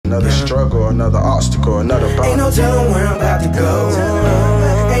Another struggle, another obstacle, another bound. Ain't no telling where I'm about to go.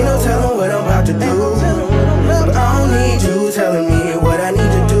 Ain't no telling what I'm about to do. But I don't need you telling me what I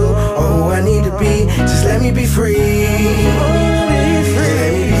need to do or who I need to be. Just let me be free.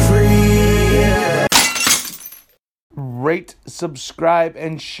 Let me be free. Rate, subscribe,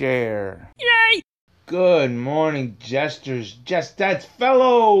 and share. Yay! Good morning, jesters, jestettes,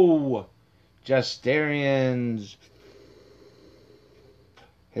 fellow jestarians.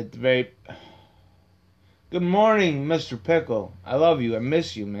 Hit the vape. Good morning, Mr. Pickle. I love you. I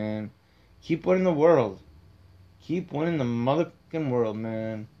miss you, man. Keep winning the world. Keep winning the motherfucking world,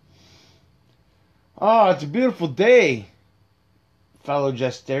 man. Oh, it's a beautiful day, fellow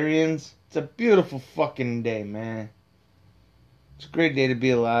jestarians. It's a beautiful fucking day, man. It's a great day to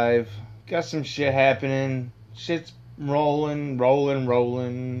be alive. Got some shit happening. Shit's rolling.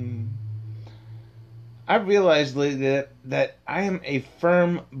 I've realized lately that I am a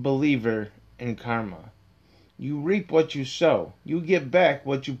firm believer in karma. You reap what you sow. You get back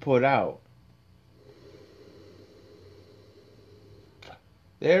what you put out.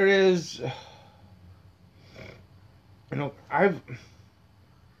 There is... You know, I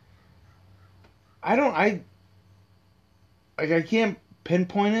can't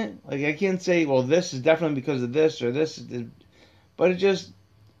pinpoint it. Like, I can't say, well, this is definitely because of this or this. But it just...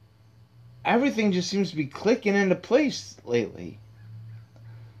 Everything just seems to be clicking into place lately.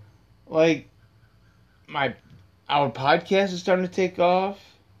 Like, our podcast is starting to take off.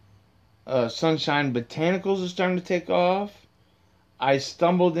 Sunshine Botanicals is starting to take off. I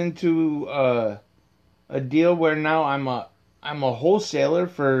stumbled into a deal where now I'm a wholesaler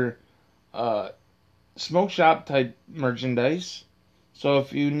for smoke shop type merchandise. So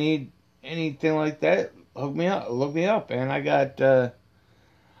if you need anything like that, look me up, and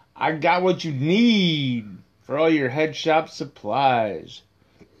I got what you need for all your head shop supplies.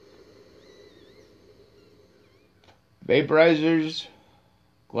 Vaporizers,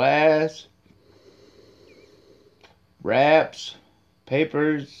 glass, wraps,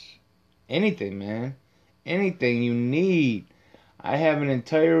 papers, anything, man. Anything you need. I have an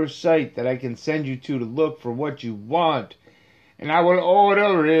entire site that I can send you to look for what you want. And I will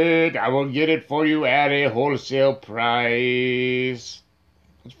order it. I will get it for you at a wholesale price.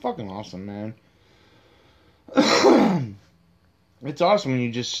 It's fucking awesome, man. It's awesome when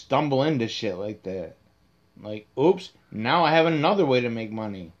you just stumble into shit like that. Like, oops, now I have another way to make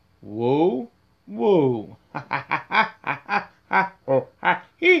money. Woo. That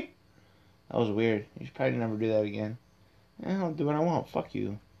was weird. You should probably never do that again. I'll do what I want. Fuck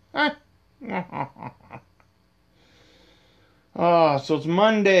you. Oh, so it's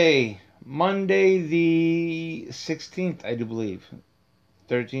Monday. Monday the 16th, I do believe.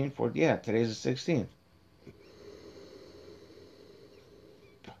 13th, 14th. Yeah, today's the 16th.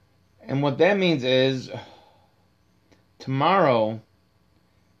 And what that means is tomorrow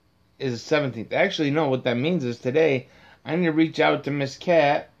is the 17th. Actually, no, what that means is today I need to reach out to Miss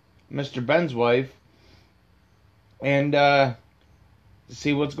Cat, Mr. Ben's wife, and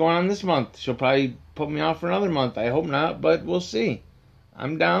see what's going on this month. She'll probably put me off for another month. I hope not, but we'll see.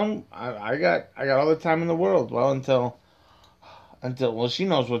 I'm down. I got all the time in the world. Well, until she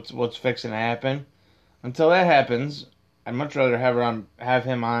knows what's fixing to happen. Until that happens, I'd much rather have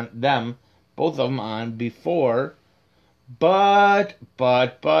him on them, both of them on before. But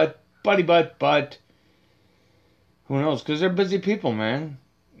who knows? Because they're busy people, man.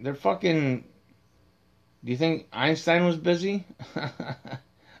 They're fucking... Do you think Einstein was busy?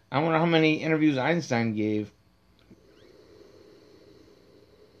 I wonder how many interviews Einstein gave.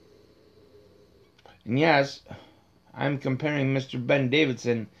 And yes, I'm comparing Mr. Ben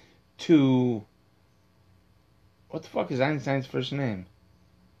Davidson to... What the fuck is Einstein's first name?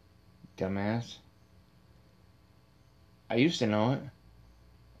 Dumbass. I used to know it.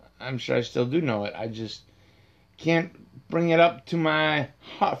 I'm sure I still do know it. I just can't bring it up to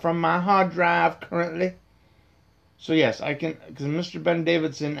from my hard drive currently. So yes, I can, because Mr. Ben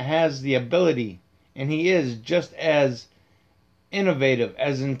Davidson has the ability, and he is just as innovative,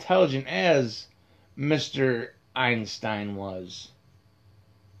 as intelligent as Mr. Einstein was.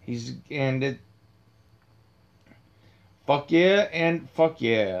 Fuck yeah and fuck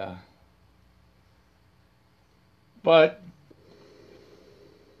yeah. But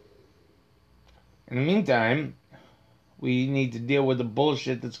in the meantime, we need to deal with the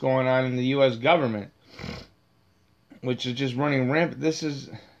bullshit that's going on in the U.S. government, which is just running rampant.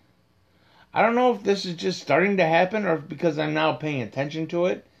 I don't know if this is just starting to happen or if because I'm now paying attention to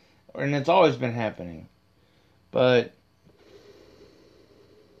it, and it's always been happening. But,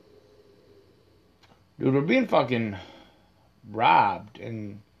 dude, we're being fucking robbed,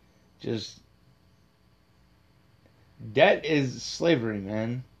 and Just, debt is slavery,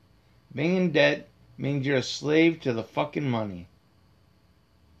 man. Being in debt means you're a slave to the fucking money.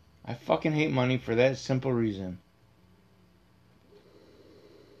 I fucking hate money for that simple reason.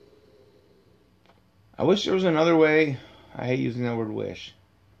 I wish there was another way. I hate using that word wish.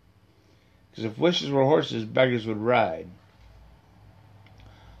 Because if wishes were horses, beggars would ride.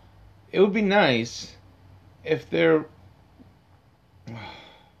 It would be nice if there...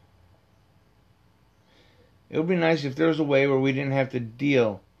 It would be nice if there was a way where we didn't have to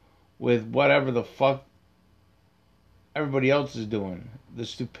deal with whatever the fuck everybody else is doing. The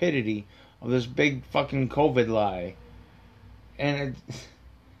stupidity of this big fucking COVID lie. And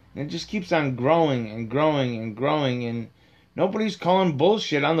it just keeps on growing and growing and growing, and nobody's calling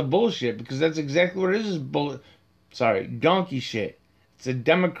bullshit on the bullshit, because that's exactly what it is donkey shit. It's a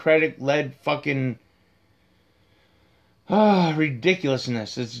Democratic-led fucking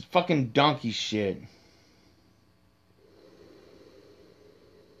ridiculousness. It's fucking donkey shit.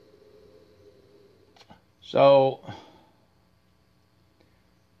 So,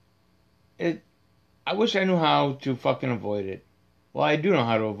 I wish I knew how to fucking avoid it. Well, I do know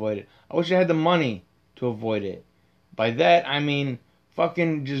how to avoid it. I wish I had the money to avoid it. By that, I mean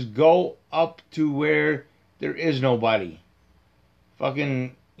fucking just go up to where there is nobody.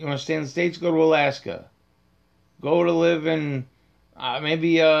 Fucking, you want to stay in the States? Go to Alaska. Go to live in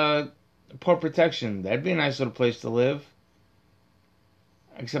maybe Port Protection. That'd be a nice little place to live.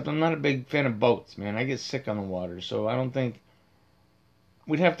 Except I'm not a big fan of boats, man. I get sick on the water, so I don't think...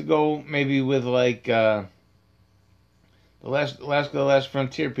 We'd have to go maybe with like the last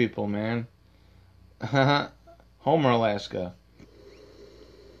frontier people, man. Homer, Alaska.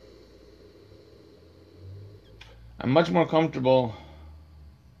 I'm much more comfortable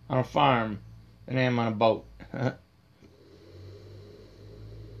on a farm than I am on a boat.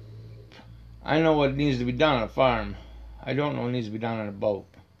 I know what needs to be done on a farm. I don't know what needs to be done on a boat.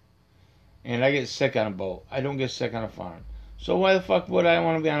 And I get sick on a boat. I don't get sick on a farm. So why the fuck would I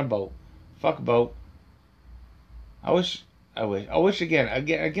want to be on a boat? Fuck a boat. I wish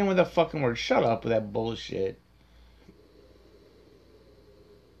again with the fucking word. Shut up with that bullshit.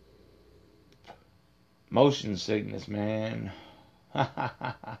 Motion sickness, man.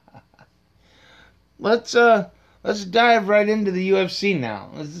 Let's dive right into the UFC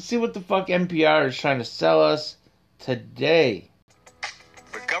now. Let's see what the fuck NPR is trying to sell us today.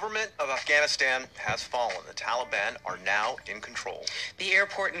 The government of Afghanistan has fallen. The Taliban are now in control. The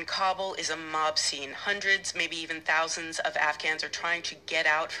airport in Kabul is a mob scene. Hundreds, maybe even thousands of Afghans are trying to get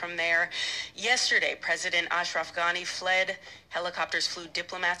out from there. Yesterday, President Ashraf Ghani fled. Helicopters flew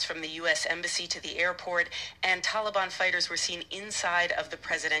diplomats from the U.S. Embassy to the airport, and Taliban fighters were seen inside of the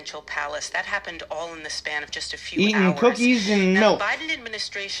presidential palace. That happened all in the span of just a few Eating hours. Cookies and milk. The Biden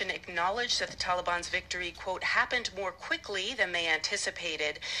administration acknowledged that the Taliban's victory, quote, happened more quickly than they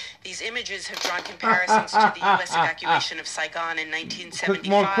anticipated. These images have drawn comparisons to the U.S. evacuation of Saigon in 1975.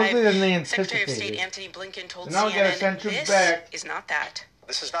 More quickly than they Secretary of anticipated. State Anthony Blinken told So now we gotta send CNN, troops this back. is not that.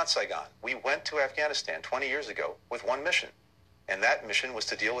 This is not Saigon. We went to Afghanistan 20 years ago with one mission, and that mission was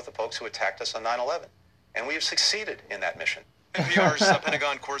to deal with the folks who attacked us on 9/11. And we have succeeded in that mission. NPR's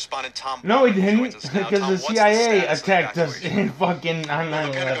Pentagon correspondent Tom No, he Barlow didn't, joins us now. because Tom, the what's CIA status of the attacked us evacuation? in fucking on Well,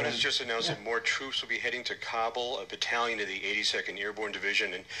 the Pentagon 9/11. has just announced that more troops will be heading to Kabul, a battalion of the 82nd Airborne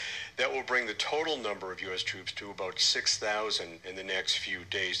Division, and that will bring the total number of U.S. troops to about 6,000 in the next few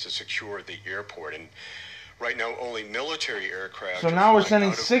days to secure the airport. And right now, only military aircraft. So are now we're flying sending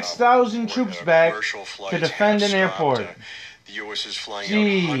out of 6,000 Kabul, troops back commercial to flights defend have an stopped. airport. The U.S. is flying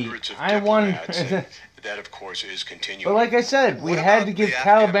Gee, out hundreds of I won- diplomats, and that, of course, is continuing. But like I said, we What had about to give the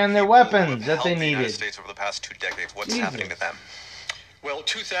Afghan Taliban their people who weapons have that they helped the United needed. States over the past 2 decades. What's Jesus. happening to them? Well,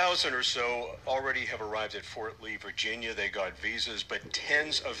 2,000 or so already have arrived at Fort Lee, Virginia. They got visas, but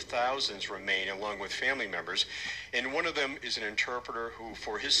tens of thousands remain, along with family members. And one of them is an interpreter who,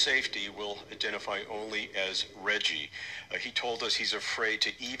 for his safety, will identify only as Reggie. He told us he's afraid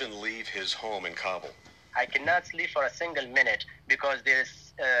to even leave his home in Kabul. I cannot sleep for a single minute because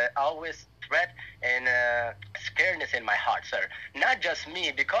there's always threat and scaredness in my heart, sir. Not just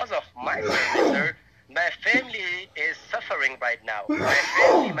me, because of my service, sir. My family is suffering right now. My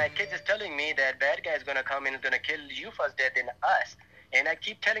family, my kids is telling me that bad guy is going to come and is going to kill you first dead than us. And I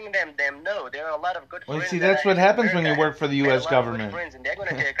keep telling them no. There are a lot of good Well, friends. see, that that's I what have happens when you America. work for the There are a U.S. lot of good government. friends, and they're going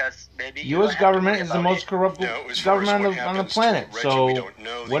to take us, baby. You don't U.S. have to government worry is the about most it. corrupt Now, as far as government what on the happens to planet. Reggie, So, we don't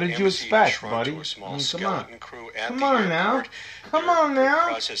know. what The did you embassy expect, shrunk buddy? to a small I mean, come skeleton on. crew at Come the on now. airport. Come They're on now.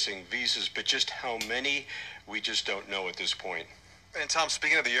 Processing visas, but just how many, we just don't know at this point. And Tom,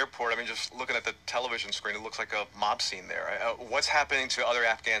 speaking of the airport, I mean, just looking at the television screen, it looks like a mob scene there. What's happening to other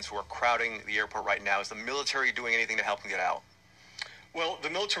Afghans who are crowding the airport right now? Is the military doing anything to help them get out? Well, the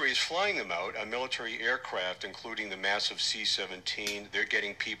military is flying them out, a military aircraft, including the massive C-17. They're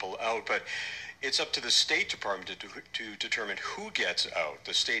getting people out, but it's up to the State Department to determine who gets out.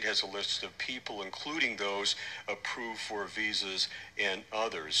 The state has a list of people, including those approved for visas and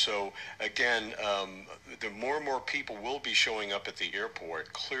others. So, again, the more and more people will be showing up at the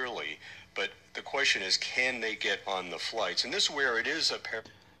airport, clearly, but the question is, can they get on the flights? And this is where it is apparent.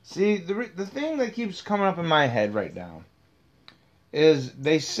 See, the thing that keeps coming up in my head right now is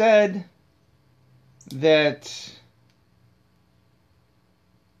they said that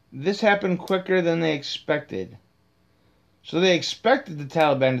this happened quicker than they expected. So they expected the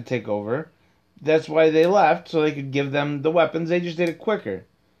Taliban to take over. That's why they left, so they could give them the weapons. They just did it quicker.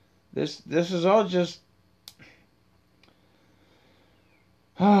 This is all just...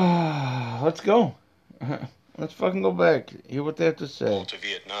 Let's go. Let's fucking go back. Hear what they have to say. To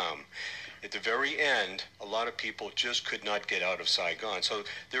Vietnam. At the very end, a lot of people just could not get out of Saigon. So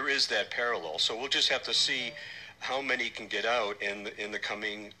there is that parallel. So we'll just have to see how many can get out in the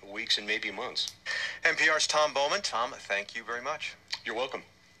coming weeks and maybe months. NPR's Tom Bowman. Tom, thank you very much. You're welcome.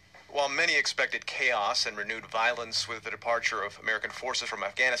 While many expected chaos and renewed violence with the departure of American forces from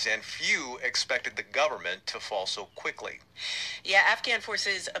Afghanistan, few expected the government to fall so quickly. Yeah, Afghan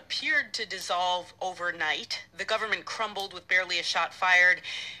forces appeared to dissolve overnight. The government crumbled with barely a shot fired,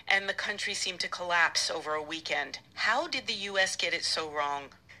 and the country seemed to collapse over a weekend. How did the U.S. get it so wrong?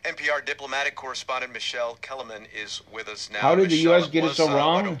 NPR diplomatic correspondent Michelle Kellerman is with us now. How did the U.S. get it so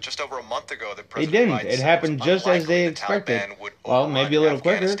wrong? wrong? Just over a month ago, that They didn't. It happened just as they expected. Well, maybe a little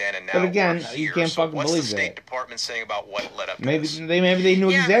quicker, but again, you can't fucking believe that. What's the State Department saying about what led up to maybe this? They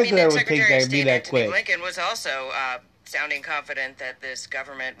knew exactly that it would take that, be that quick. Blinken was also sounding confident that this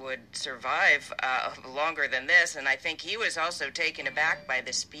government would survive longer than this, and I think he was also taken aback by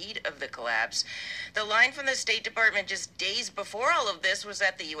the speed of the collapse. The line from the State Department just days before all of this was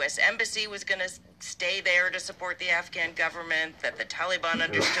that the U.S. Embassy was going to stay there to support the Afghan government, that the Taliban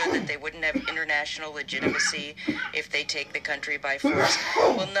understood that they wouldn't have international legitimacy if they take the country by force.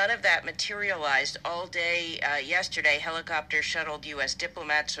 Well, none of that materialized. All day yesterday, helicopters shuttled U.S.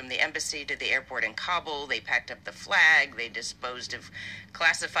 diplomats from the embassy to the airport in Kabul. They packed up the flag. They disposed of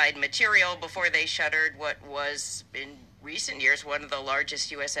classified material before they shuttered what was, in recent years, one of the largest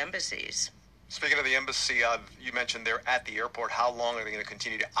U.S. embassies. Speaking of the embassy, you mentioned they're at the airport. How long are they going to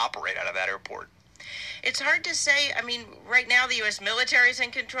continue to operate out of that airport? It's hard to say. I mean, right now the U.S. military is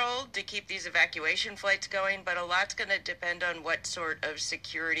in control to keep these evacuation flights going, but a lot's going to depend on what sort of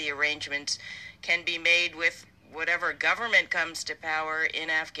security arrangements can be made with whatever government comes to power in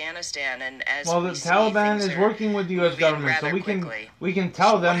Afghanistan. And as well, the Taliban is working with the U.S. government, so we can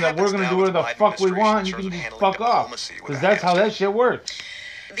tell them that we're going to do whatever the fuck we want, and you can just fuck off, because that's how that shit works.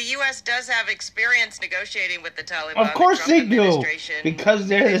 The U.S. does have experience negotiating with the Taliban. Of course they do, because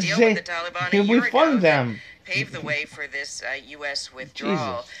they're the same. We fund them. Paved the way for this U.S.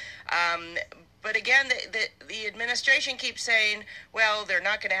 withdrawal. But again, the administration keeps saying, well, they're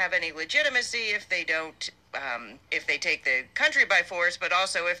not going to have any legitimacy if they don't, if they take the country by force, but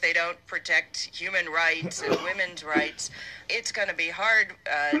also if they don't protect human rights and women's rights. It's going to be hard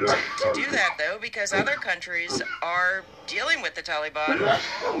to do that, though, because other countries are dealing with the Taliban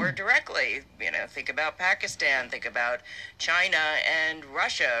more directly. You know, think about Pakistan, think about China and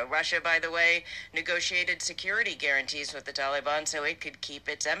Russia. Russia, by the way, negotiated security guarantees with the Taliban so it could keep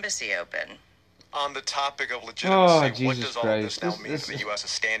its embassy open. On the topic of legitimacy, what Jesus does all Christ. of this now mean for the U.S.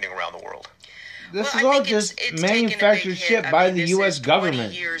 standing around the world? This is all just manufactured shit by the U.S.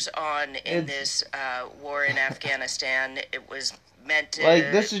 government. 20 years on in this war in Afghanistan, it was meant to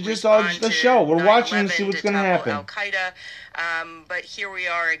this is just all just a show. We're watching to see what's going to happen. Al-Qaeda, but here we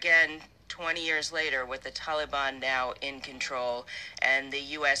are again 20 years later with the Taliban now in control, and the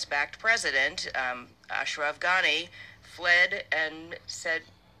U.S.-backed president, Ashraf Ghani, fled and said...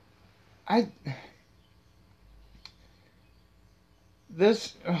 I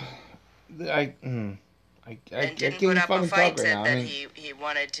didn't put up a fight, said that he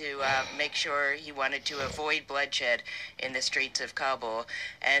wanted to make sure, he wanted to avoid bloodshed in the streets of Kabul,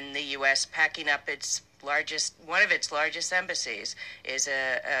 and the U.S. packing up one of its largest embassies is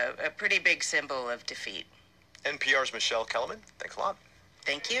a pretty big symbol of defeat. NPR's Michelle Kellerman, thanks a lot.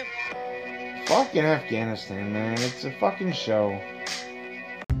 Thank you. Fucking Afghanistan, man. It's a fucking show.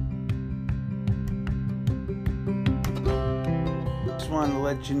 Wanted to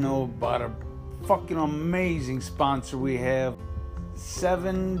let you know about a fucking amazing sponsor we have.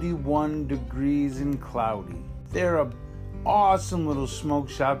 71 Degrees and Cloudy. They're a awesome little smoke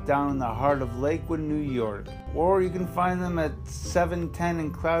shop down in the heart of Lakewood, New York. Or you can find them at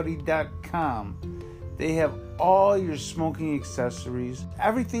 710andcloudy.com. They have all your smoking accessories,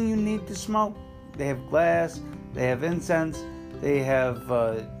 everything you need to smoke. They have glass, they have incense, they have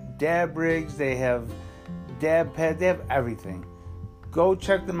dab rigs, they have dab pads, they have everything. Go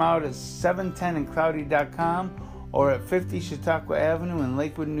check them out at 710andcloudy.com or at 50 Chautauqua Avenue in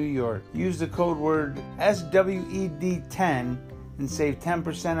Lakewood, New York. Use the code word SWED10 and save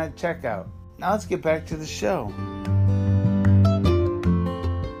 10% at checkout. Now let's get back to the show.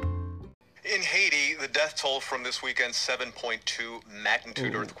 In Haiti, the death toll from this weekend's 7.2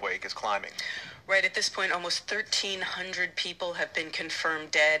 magnitude earthquake is climbing. Right at this point, almost 1,300 people have been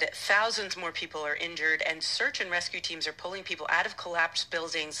confirmed dead. Thousands more people are injured, and search and rescue teams are pulling people out of collapsed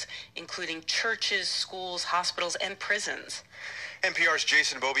buildings, including churches, schools, hospitals, and prisons. NPR's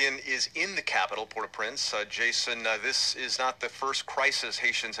Jason Beaubien is in the capital, Port-au-Prince. Jason, this is not the first crisis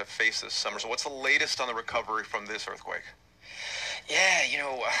Haitians have faced this summer. So what's the latest on the recovery from this earthquake? Yeah,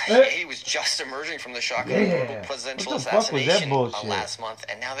 Haiti was just emerging from the shock of the brutal presidential assassination last month,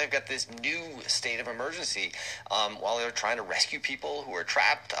 and now they've got this new state of emergency while they're trying to rescue people who are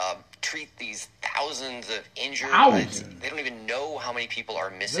trapped, treat these thousands of injured. They don't even know how many people are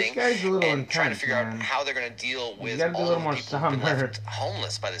missing, and trying to figure out how they're going to deal with all of the people who've been left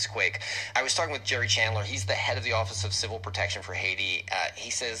homeless by this quake. I was talking with Jerry Chandler. He's the head of the Office of Civil Protection for Haiti. He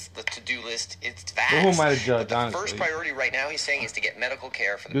says the to-do list, it's vast. But the first priority right now, he's saying, is to get medical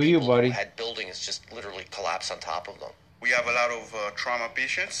care for the people who had buildings just literally collapse on top of them. We have a lot of trauma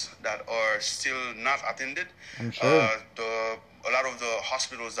patients that are still not attended. I'm sure. A lot of the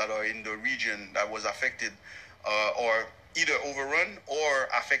hospitals that are in the region that was affected are either overrun or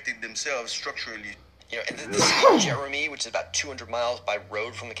affected themselves structurally. And the city of Jeremy, which is about 200 miles by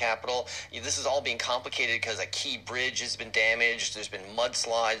road from the capital, this is all being complicated because a key bridge has been damaged. There's been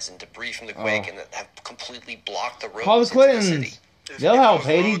mudslides and debris from the quake and that have completely blocked the roads. Call the Clintons. The city. They'll help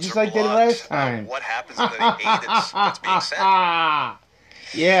Haiti just like they did last time. What happens to the aid that's being sent?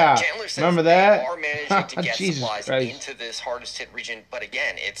 Yeah, Chandler says remember that? They are managing to get supplies Christ. into this hardest hit region, but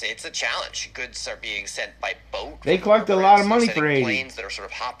again, it's a challenge. Goods are being sent by boat. They collect a lot of money for Haiti. Planes that are sort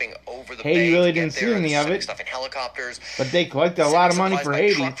of hopping over the Haiti bay really to get didn't see there, any of it. Stuff in helicopters. But they collect a lot of money for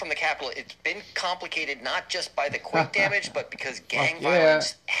Haiti. Truck from the capital. It's been complicated not just by the quake damage, but because gang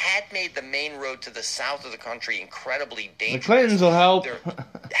violence had made the main road to the south of the country incredibly dangerous. The Clintons will help. There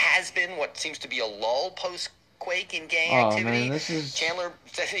has been what seems to be a lull post-quake in gang activity. Man, Chandler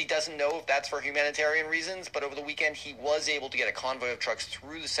said he doesn't know if that's for humanitarian reasons, but over the weekend he was able to get a convoy of trucks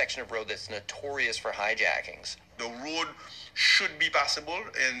through the section of road that's notorious for hijackings. The road should be passable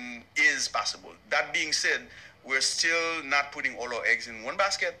and is passable. That being said, we're still not putting all our eggs in one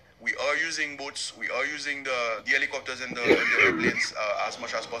basket. We are using boats. We are using the helicopters and the airplanes as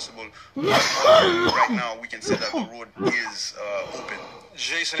much as possible. Right now, we can say that the road is open.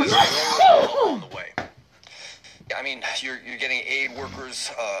 Jason, is more on the way? I mean, you're getting aid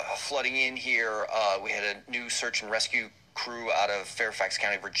workers flooding in here. We had a new search and rescue crew out of Fairfax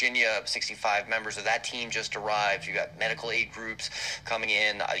County, Virginia. 65 members of that team just arrived. You got medical aid groups coming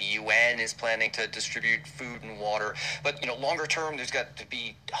in. UN is planning to distribute food and water. But longer term, there's got to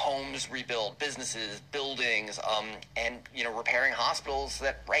be homes rebuilt, businesses, buildings, and repairing hospitals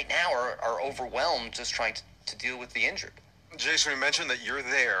that right now are overwhelmed just trying to deal with the injured. Jason, we mentioned that you're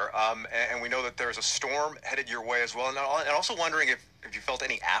there, and we know that there's a storm headed your way as well. And also wondering if you felt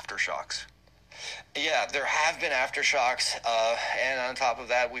any aftershocks. Yeah, there have been aftershocks, and on top of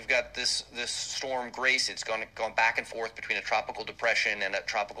that, we've got this storm Grace. It's gone back and forth between a tropical depression and a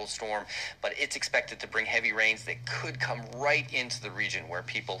tropical storm, but it's expected to bring heavy rains that could come right into the region where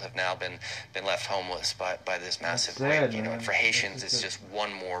people have now been left homeless by this massive quake. And for Haitians, it's just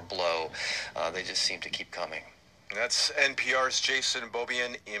one more blow. They just seem to keep coming. That's NPR's Jason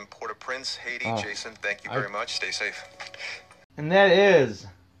Beaubien in Port-au-Prince, Haiti. Jason, thank you very much. Stay safe. And that is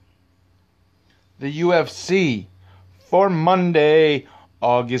the UFC for Monday,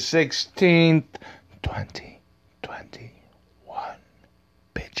 August 16th, 2021.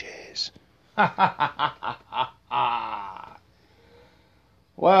 Bitches.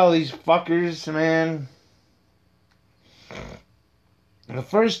 Well, these fuckers, man. The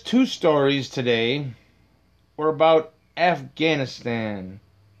first two stories today were about Afghanistan.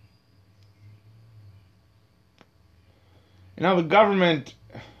 Now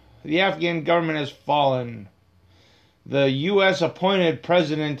the Afghan government has fallen. The U.S. appointed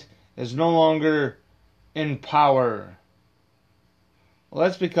president is no longer in power. Well,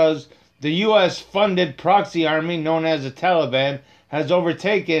 that's because the U.S. funded proxy army known as the Taliban has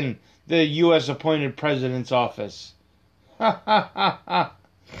overtaken the U.S. appointed president's office.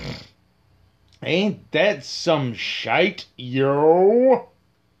 Ain't that some shite, yo?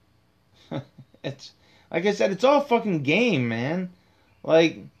 It's like I said, it's all fucking game, man.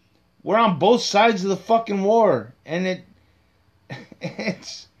 Like, we're on both sides of the fucking war, and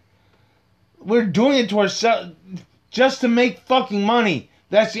we're doing it to ourselves just to make fucking money.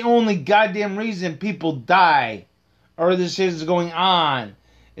 That's the only goddamn reason people die, or this is going on,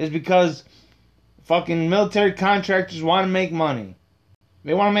 is because fucking military contractors want to make money.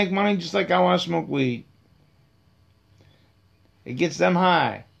 They want to make money just like I want to smoke weed. It gets them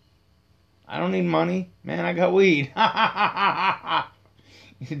high. I don't need money. Man, I got weed.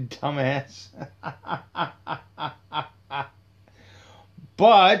 You dumbass.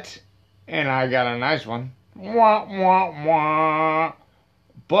 But, and I got a nice one. Wah, wah, wah.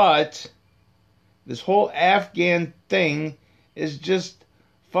 But, this whole Afghan thing is just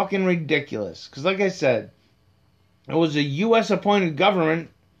fucking ridiculous. Because like I said, it was a U.S. appointed government,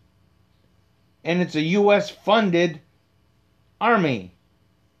 and it's a U.S. funded army.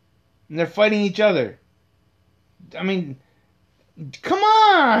 And they're fighting each other. I mean, come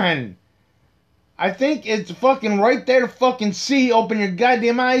on! I think it's fucking right there to fucking see. Open your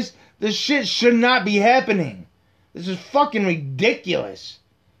goddamn eyes. This shit should not be happening. This is fucking ridiculous.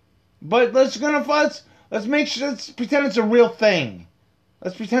 But let's make sure, let's pretend it's a real thing.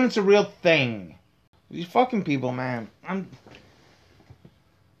 Let's pretend it's a real thing. These fucking people, man.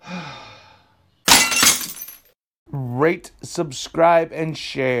 Rate, subscribe, and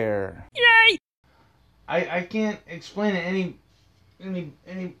share. Yay! I can't explain it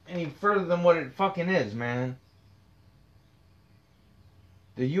any further than what it fucking is, man.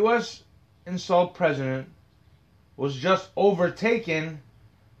 The U.S. installed president was just overtaken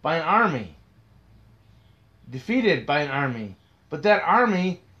by an army. Defeated by an army. But that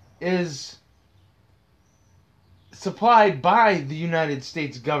army is supplied by the United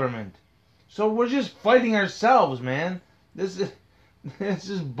States government. So we're just fighting ourselves, man. This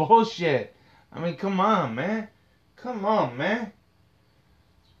is bullshit. I mean, come on, man. Come on, man.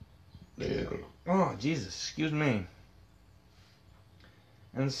 Oh, Jesus, excuse me.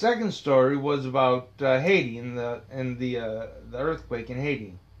 And the second story was about Haiti and the earthquake in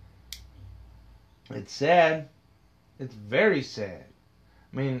Haiti. It's sad. It's very sad.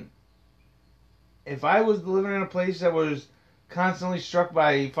 I mean, if I was living in a place that was constantly struck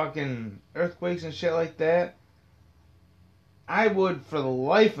by fucking earthquakes and shit like that, I would, for the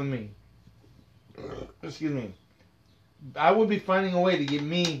life of me, excuse me, I would be finding a way to get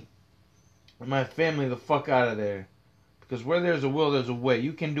me and my family the fuck out of there. Because where there's a will, there's a way.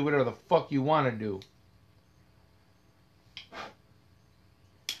 You can do whatever the fuck you want to do.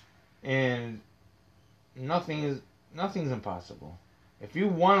 And nothing's impossible. If you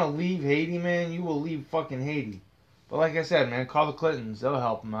want to leave Haiti, man, you will leave fucking Haiti. But like I said, man, call the Clintons. They'll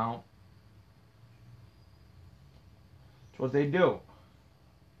help them out. That's what they do.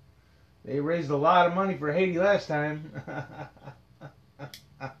 They raised a lot of money for Haiti last time.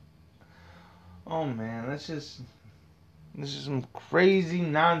 Oh, man, this is some crazy,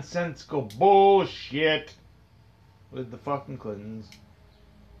 nonsensical bullshit with the fucking Clintons.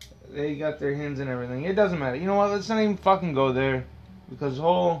 They got their hands in everything. It doesn't matter. You know what? Let's not even fucking go there. Because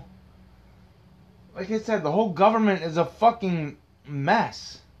like I said, the whole government is a fucking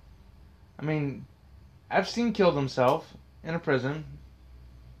mess. I mean, Epstein killed himself in a prison.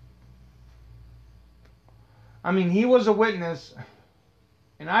 I mean, he was a witness,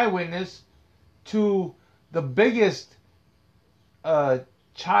 an eyewitness to the biggest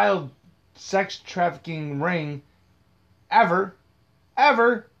child sex trafficking ring ever,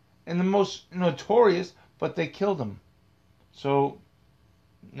 and the most notorious, but they killed him. So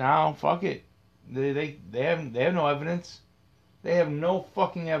now, fuck it. They have no evidence. They have no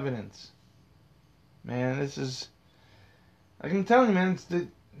fucking evidence. Man, this is, I can tell you, man, it's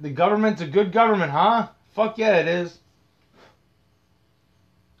the government's a good government, huh? Fuck yeah, it is.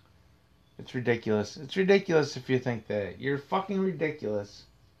 It's ridiculous. It's ridiculous if you think that. You're fucking ridiculous.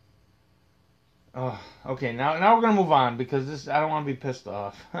 Oh, okay, now we're gonna move on because I don't want to be pissed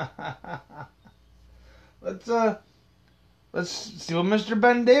off. Let's see what Mr.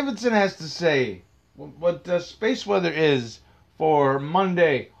 Ben Davidson has to say. What space weather is for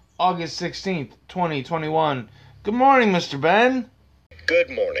Monday, August 16th, 2021. Good morning, Mr. Ben. Good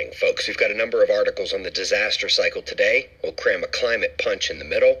morning, folks. We've got a number of articles on the disaster cycle today. We'll cram a climate punch in the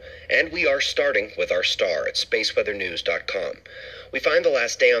middle, and we are starting with our star at spaceweathernews.com. We find the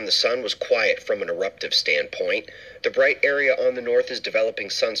last day on the sun was quiet from an eruptive standpoint. The bright area on the north is developing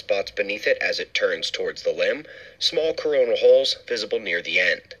sunspots beneath it as it turns towards the limb, small coronal holes visible near the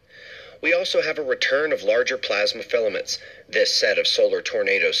end. We also have a return of larger plasma filaments. This set of solar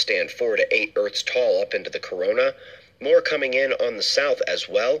tornadoes stand 4 to 8 Earths tall up into the corona. More coming in on the south as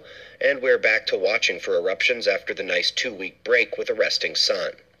well, and we're back to watching for eruptions after the nice 2-week break with a resting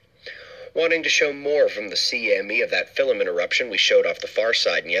sun. Wanting to show more from the CME of that filament eruption we showed off the far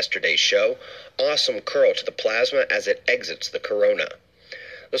side in yesterday's show, awesome curl to the plasma as it exits the corona.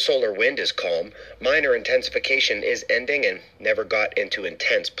 The solar wind is calm, minor intensification is ending and never got into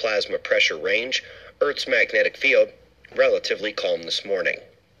intense plasma pressure range. Earth's magnetic field, relatively calm this morning.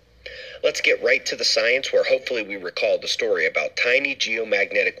 Let's get right to the science where hopefully we recall the story about tiny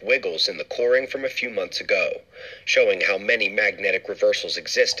geomagnetic wiggles in the coring from a few months ago, showing how many magnetic reversals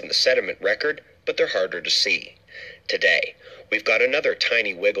exist in the sediment record, but they're harder to see. Today, we've got another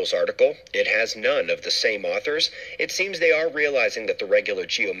Tiny Wiggles article. It has none of the same authors. It seems they are realizing that the regular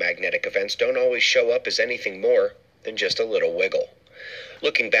geomagnetic events don't always show up as anything more than just a little wiggle.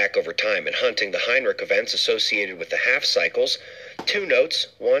 Looking back over time and hunting the Heinrich events associated with the half cycles, 2 notes.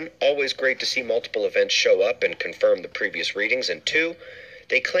 1, always great to see multiple events show up and confirm the previous readings. And 2,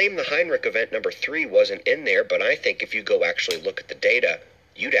 they claim the Heinrich event number 3 wasn't in there, but I think if you go actually look at the data,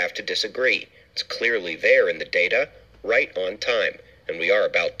 you'd have to disagree. It's clearly there in the data, right on time, and we are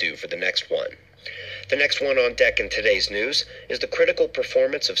about due for the next one. The next one on deck in today's news is the critical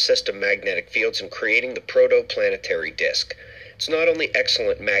performance of system magnetic fields in creating the protoplanetary disk. It's not only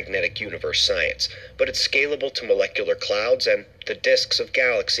excellent magnetic universe science, but it's scalable to molecular clouds and the disks of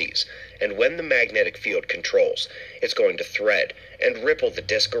galaxies. And when the magnetic field controls, it's going to thread and ripple the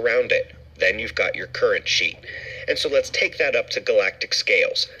disk around it. Then you've got your current sheet. And so let's take that up to galactic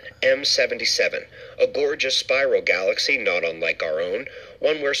scales. M77, a gorgeous spiral galaxy not unlike our own,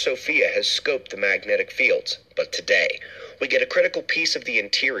 one where Sophia has scoped the magnetic fields. But today, we get a critical piece of the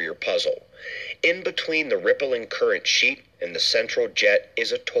interior puzzle. In between the rippling current sheet and the central jet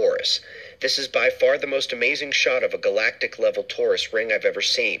is a torus. This is by far the most amazing shot of a galactic-level torus ring I've ever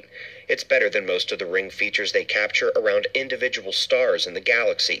seen. It's better than most of the ring features they capture around individual stars in the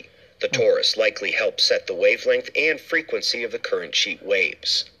galaxy. The torus likely helps set the wavelength and frequency of the current sheet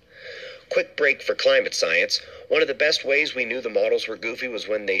waves. Quick break for climate science. One of the best ways we knew the models were goofy was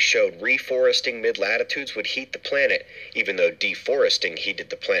when they showed reforesting mid-latitudes would heat the planet, even though deforesting heated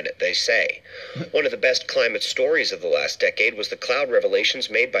the planet, they say. One of the best climate stories of the last decade was the cloud revelations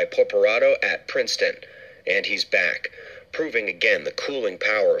made by Poporato at Princeton. And he's back, proving again the cooling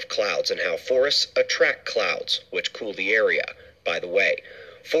power of clouds and how forests attract clouds, which cool the area. By the way,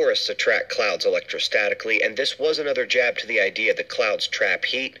 forests attract clouds electrostatically, and this was another jab to the idea that clouds trap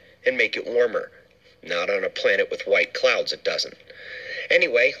heat and make it warmer. Not on a planet with white clouds, it doesn't.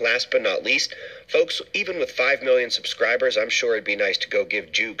 Anyway, last but not least, folks, even with 5 million subscribers, I'm sure it'd be nice to go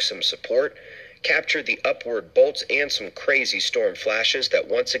give Juke some support. Capture the upward bolts and some crazy storm flashes that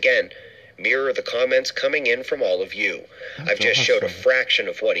once again mirror the comments coming in from all of you. I've just showed a fraction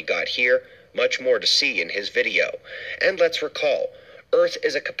of what he got here, much more to see in his video. And let's recall, Earth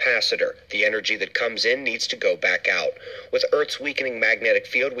is a capacitor. The energy that comes in needs to go back out. With Earth's weakening magnetic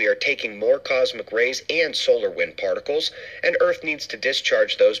field, we are taking more cosmic rays and solar wind particles, and Earth needs to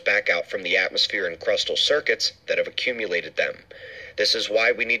discharge those back out from the atmosphere and crustal circuits that have accumulated them. This is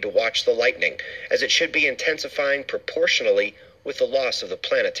why we need to watch the lightning, as it should be intensifying proportionally with the loss of the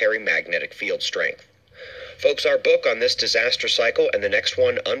planetary magnetic field strength. Folks, our book on this disaster cycle and the next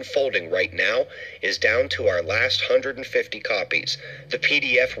one unfolding right now is down to our last 150 copies. The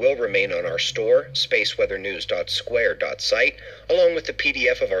PDF will remain on our store, spaceweathernews.square.site, along with the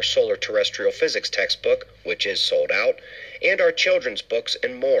PDF of our solar terrestrial physics textbook, which is sold out, and our children's books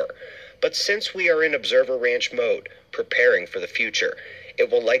and more. But since we are in Observer Ranch mode, preparing for the future, it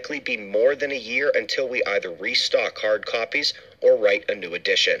will likely be more than a year until we either restock hard copies or write a new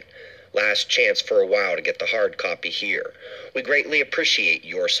edition. Last chance for a while to get the hard copy here. We greatly appreciate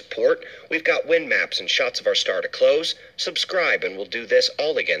your support. We've got wind maps and shots of our star to close. Subscribe and we'll do this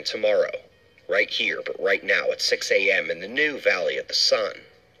all again tomorrow. Right here, but right now at 6 a.m. in the new Valley of the Sun.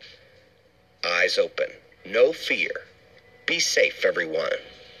 Eyes open. No fear. Be safe, everyone.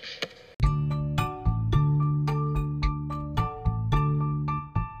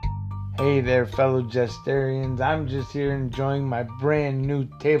 Hey there, fellow Jestarians. I'm just here enjoying my brand new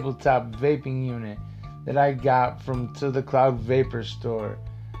tabletop vaping unit that I got from To The Cloud Vapor Store.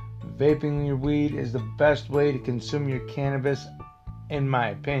 Vaping your weed is the best way to consume your cannabis, in my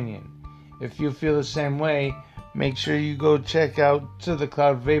opinion. If you feel the same way, make sure you go check out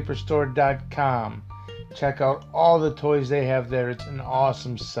tothecloudvaporstore.com. Check out all the toys they have there. It's an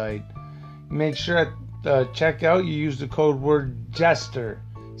awesome site. Make sure at the checkout you use the code word JESTER.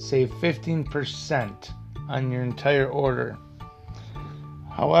 Save 15% on your entire order.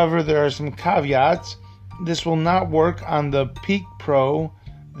 However, there are some caveats. This will not work on the Peak Pro,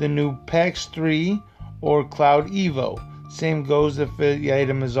 the new PAX 3, or Cloud Evo. Same goes if the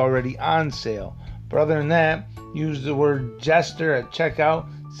item is already on sale. But other than that, use the word Jester at checkout,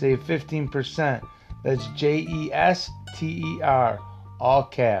 save 15%. That's JESTER, all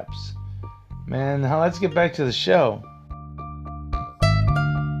caps. Man, now let's get back to the show.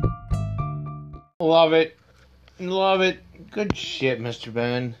 Love it. Love it. Good shit, Mr.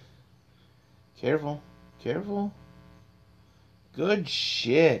 Ben. Careful. Careful. Good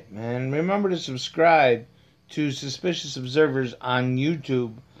shit, man. Remember to subscribe to Suspicious Observers on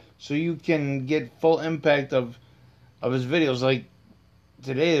YouTube so you can get full impact of his videos. Like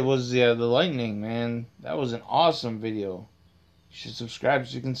today it was the lightning, man. That was an awesome video. You should subscribe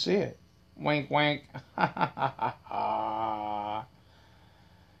so you can see it. Wink, wink.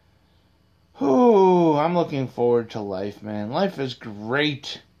 Ooh, I'm looking forward to life, man. Life is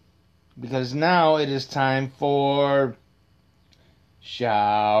great. Because now it is time for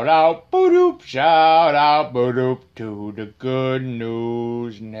shout out, boo-doop, shout out, boo-doop, to the Good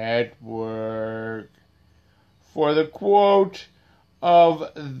News Network for the quote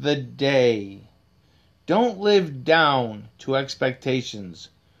of the day. Don't live down to expectations.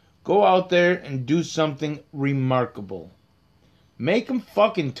 Go out there and do something remarkable. Make them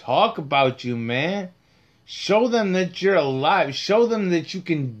fucking talk about you, man. Show them that you're alive. Show them that you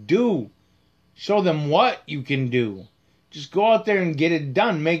can do. Show them what you can do. Just go out there and get it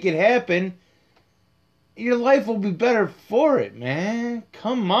done. Make it happen. Your life will be better for it, man.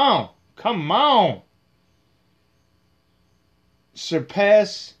 Come on. Come on.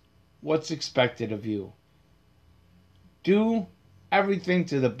 Surpass what's expected of you. Do everything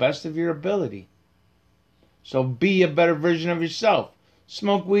to the best of your ability. So be a better version of yourself.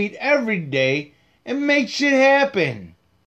 Smoke weed every day and make shit happen.